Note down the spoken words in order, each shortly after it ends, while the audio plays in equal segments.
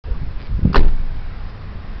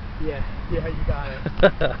Yeah, you got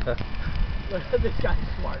it. This guy's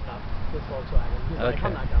smart enough, this Volkswagen. He's like,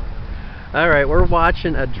 I'm not going anywhere. Alright, we're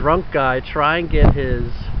watching a drunk guy try and get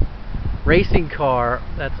his racing car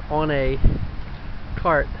that's on a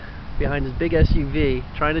cart behind his big SUV,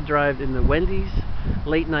 trying to drive in the Wendy's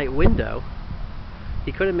late night window.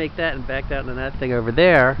 He couldn't make that and backed out into that thing over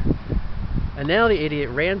there. And now the idiot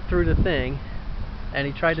ran through the thing and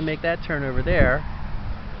he tried to make that turn over there.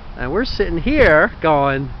 And we're sitting here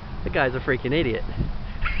going, the guy's a freaking idiot.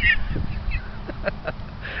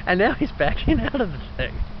 And now he's backing out of the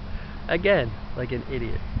thing. Again, like an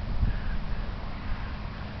idiot.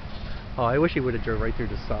 Oh, I wish he would have drove right through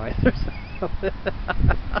the sign or something.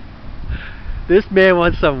 This man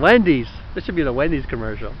wants some Wendy's. This should be the Wendy's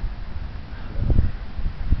commercial.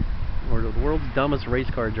 Or the world's dumbest race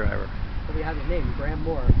car driver. So we have his name, Graham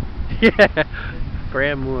Moore. Yeah,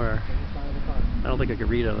 Graham Moore. I don't think I could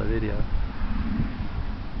read it on the video.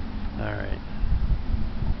 Alright.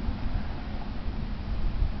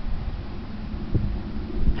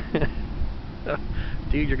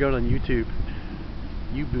 Dude, you're going on YouTube.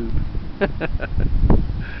 You boob.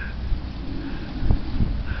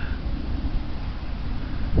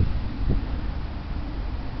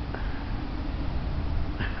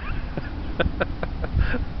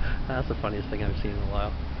 That's the funniest thing I've seen in a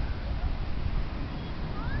while.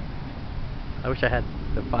 I wish I had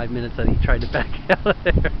the 5 minutes that he tried to back out of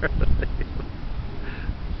there.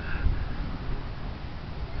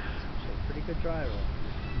 Pretty good driver.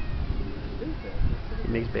 He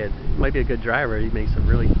makes bad. He might be a good driver. He makes some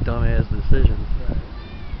really dumbass decisions.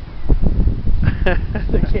 Right.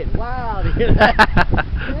 The kid. Wow. Do you hear that?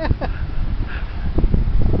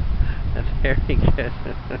 Very good.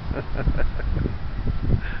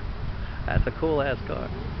 That's a cool ass car.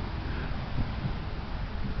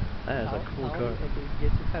 That is a cool car. If he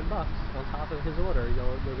gets you $10 on top of his order,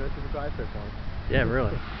 you'll go through the drive-thru for him. Yeah,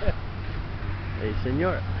 really. Hey,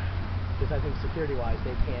 senor. Because I think security-wise,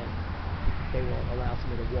 they won't allow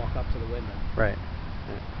somebody to walk up to the window. Right.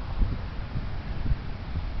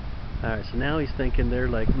 Alright, so now he's thinking, they're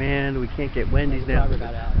like, man, we can't get Wendy's now. The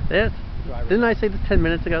driver got out. Yes. Didn't I say this 10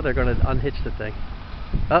 minutes ago? They're going to unhitch the thing.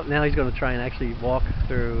 Oh, now he's going to try and actually walk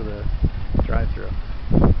through the drive-thru.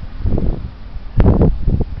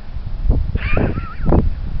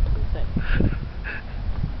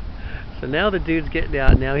 So now the dude's getting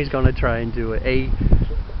out. Now he's going to try and do a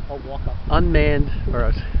walk up. Unmanned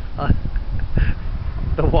or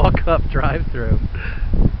the walk-up drive-thru.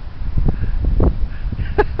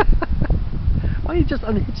 Why don't you just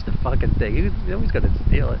unhitch the fucking thing? Nobody's going to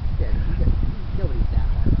steal it. Yeah, nobody's that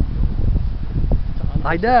hard up.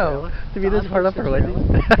 I know. To be this hard up for Wendy.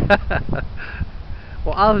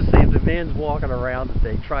 Well, obviously, if the man's walking around the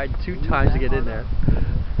thing, tried 2 times to get in there.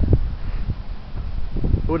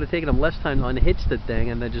 It would have taken him less time to unhitch the thing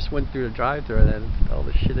and then just went through the drive-thru and then all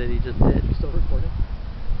the shit that he just did. You still recording?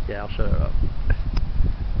 Yeah, I'll shut it up.